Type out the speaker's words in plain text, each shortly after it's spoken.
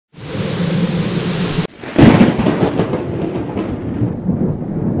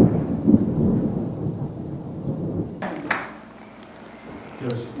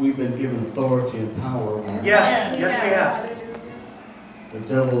given authority and power over him. Yes, yes we have. The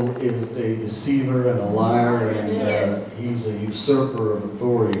devil is a deceiver and a liar, and he's a usurper of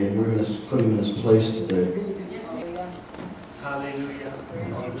authority, and we're going to put him in his place today. Hallelujah.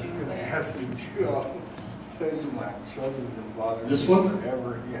 I'm just going to ask you to also tell you my children have bothered This me one?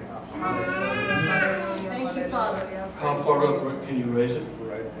 forever. Yeah. Thank you, Father. How far up can you raise it?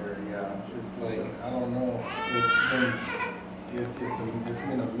 Right there, yeah. It's like, I don't know. It's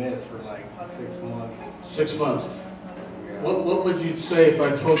been a mess for like 6 months. 6 months. Yeah. What would you say if I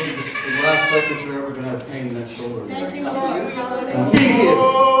told you this is the last second you're ever going to have pain in that shoulder? Thank you, Lord.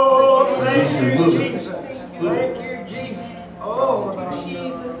 Oh, thank you. Move it. Move it. Thank you, Jesus. Oh,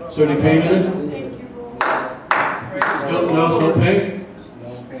 Jesus. Is there any pain in it? Thank you, Lord. No, no pain? There's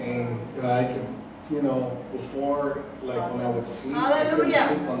no pain. I can, you know, before, like when I would sleep, I couldn't Hallelujah.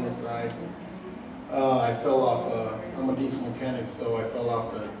 sleep on the side. I fell off, I'm a diesel mechanic, so I fell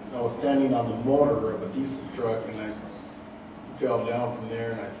off I was standing on the motor of a diesel truck and I fell down from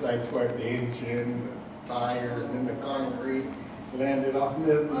there and I sideswiped the engine, the tire, and then the concrete, landed on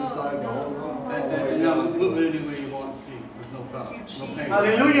this side, the whole room. Now, move it any way you want to see. There's no problem. No pain.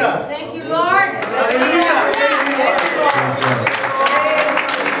 Hallelujah. Thank you, Lord. Hallelujah.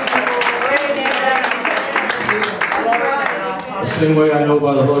 The same way I know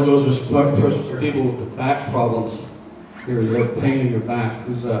by the Holy Ghost, there's people with back problems. Here, you have pain in your back.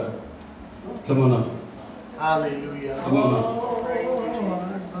 Who's that? Come on up. Hallelujah. Come on up.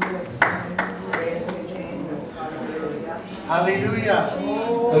 Hallelujah.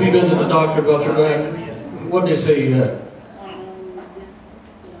 Have you been to the doctor about your back? What did they say you had?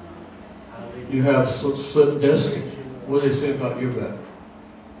 You have slip disc? What did they say about your back?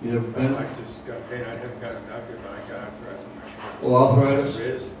 You never been? I just got pain. I haven't got a doctor, but I got arthritis in my shoulder. Oh,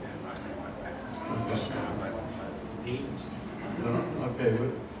 arthritis? My wrist and my back. My knees. No? Okay, but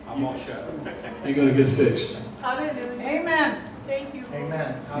I'm all shut. you're going to get fixed. Hallelujah. amen. Thank you. Amen.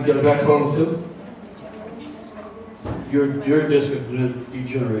 You got a back problem too? Your disc is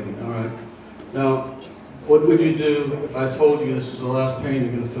degenerating, all right. Now, what would you do if I told you this is the last pain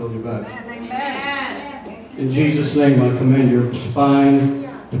you're going to feel in your back? Amen. In Jesus' name, I command your spine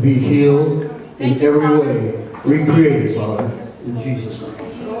to be healed in every way, recreated, Father, in Jesus' name.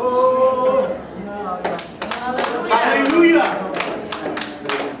 Hallelujah.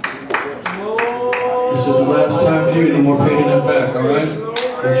 This is the last time for you, no more pain in that back, all right?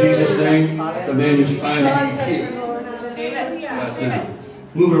 In Jesus' name, command your spine to be healed. Receive it. Right now.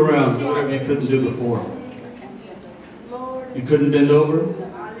 Move it around, do whatever you couldn't do before. You couldn't bend over,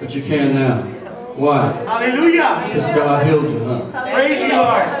 but you can now. Why? Hallelujah. Because God healed you, huh? Praise you,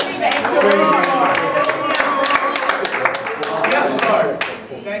 Lord. Praise you, Lord. Yes, Lord.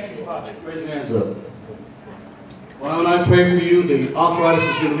 Thank you, Father. Raise your hands up. Well, when I pray for you, the arthritis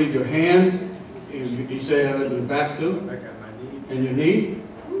is going to leave your hands. You say I have it in your back too? I got my knee. And your knee?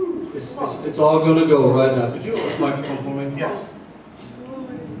 It's all going to go right now. Could you hold this microphone for me? Yes.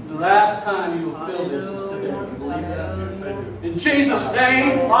 The last time you will feel this is today. You believe that? Yes, I do. In Jesus'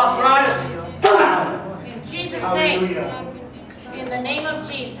 name, arthritis, bow! In Jesus' name. Hallelujah. In the name of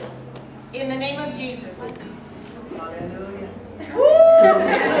Jesus. In the name of Jesus. Hallelujah.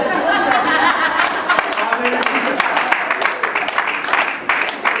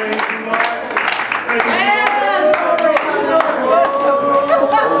 Praise you, Lord. Praise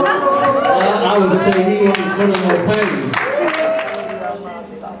I would say he wasn't feeling no pain.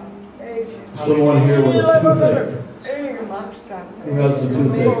 Someone here with a toothache. Who has the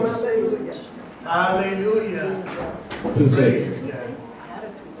toothache? Hallelujah. Toothache. Praise God.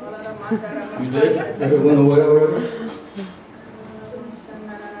 You did? Did it went away already?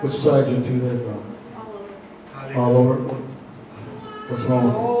 Which side did you toothache from? All over? What's wrong?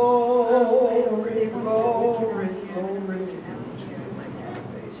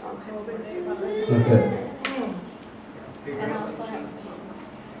 Okay.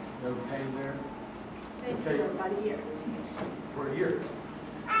 No pain there? Okay. For a year.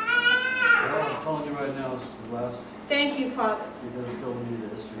 Well, I'm telling you right now, this is the last Thank you, Father. you're going to tell me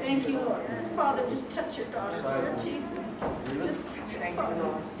this. Thank you, Lord. Father, just touch your daughter, Lord Jesus. Just touch her,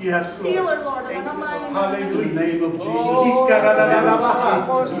 Father. Yes, Heal Lord. her, Lord. In the mighty name. In Hallelujah. the name of Jesus.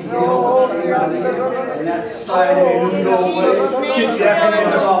 And that side will In go away. Jesus' name, Get your heal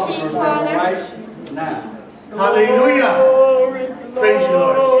hands her off teeth, of her Father. right now. Hallelujah. Praise you,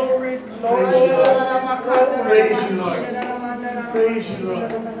 Lord. Praise you, Lord. Praise you,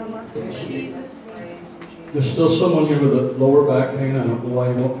 Lord. In Jesus' name. There's still someone here with a lower back pain. I don't know why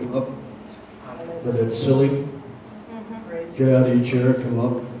you won't come up. But it's silly. Get out of your chair, come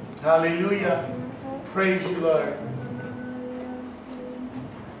up. Hallelujah. Praise you, Lord.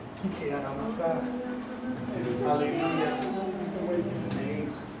 Hallelujah.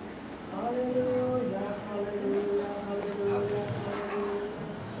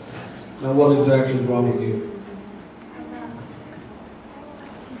 Now, what exactly is wrong with you?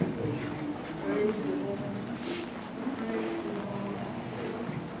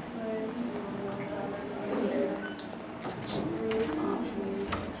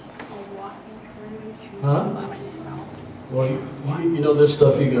 Huh? Well, you know this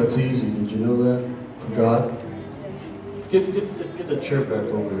stuff you got's easy. Did you know that? For God? Get the chair back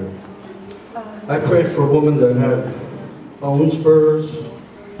over there. I prayed for a woman that had bone spurs,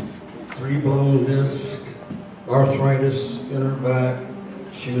 3 blown discs, arthritis in her back.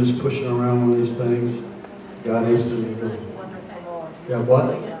 She was pushing around one of these things. God instantly healed her. Yeah,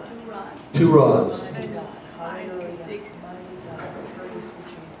 what? 2 rods.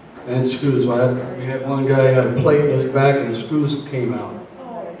 And screws. We had one guy had a plate in his back and the screws came out.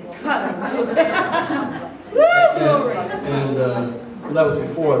 And that was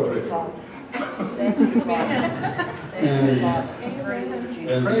before I prayed.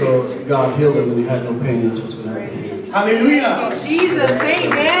 And so God healed him and he had no pain. So it's going to happen. Hallelujah. Jesus,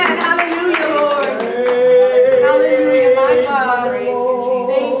 amen. Hallelujah, Lord. Hallelujah, my God.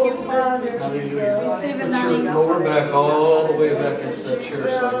 Thank you, Father. Put your lower back all the way back into that chair so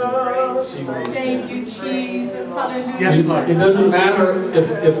I can see where you Thank stand. you, Jesus. Hallelujah. Yes, Lord. It doesn't matter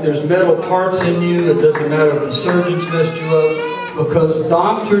if there's metal parts in you. It doesn't matter if the surgeons messed you up. Because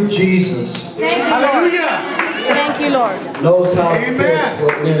Dr. Jesus Hallelujah. Thank you, Lord. knows how to Amen. fix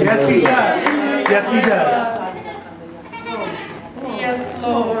what men Yes, He mess up. does. Yes, He does. Yes,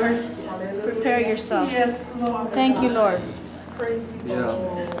 Lord. Prepare yourself. Yes, Lord. Thank you, Lord. Praise you, Yeah.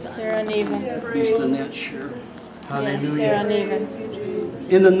 They're uneven. Used to that chair. Yes, they're uneven.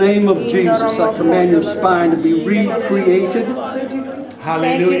 In the name of Jesus, I command your spine to be recreated, Thank you,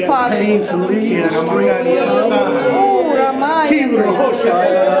 Hallelujah. Father. pain to leave, strength to come. Oh, Ramaya.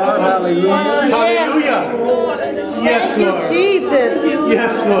 Hallelujah. Hallelujah. Yes, Thank you, Lord. Jesus.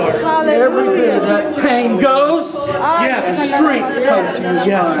 Yes, Lord. Every bit of Hallelujah. that pain goes, Yes. and strength comes to your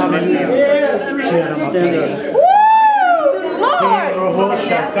Yes, spine. hallelujah. Stand up. Lord.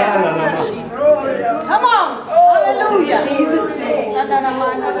 Come on. Hallelujah.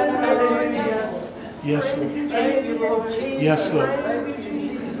 Yes, Lord. Yes, Lord.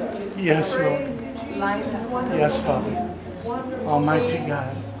 Yes, Lord. Yes, Father. Almighty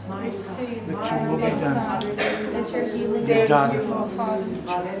God, that your will be done. That your healing Your daughter, flow, Father.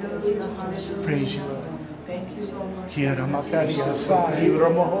 praise you, Lord. Thank you, Lord. Kiara makaria sa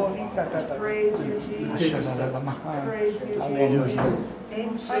iromohori katata. Praise you, Jesus. Hallelujah.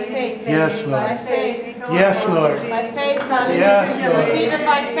 By faith. Yes, By Lord. faith. Yes, Lord. By faith, Father. Yes, Lord. Receive it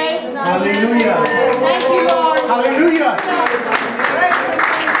by faith. Hallelujah. Thank you, Lord. Hallelujah.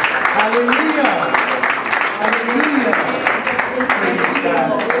 Hallelujah. Hallelujah. Praise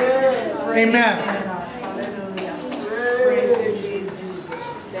God. Amen. Praise you, Jesus.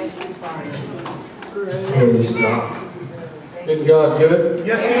 Thank you, Father. Praise God. Isn't God good?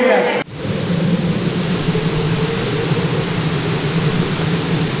 Yes, He is.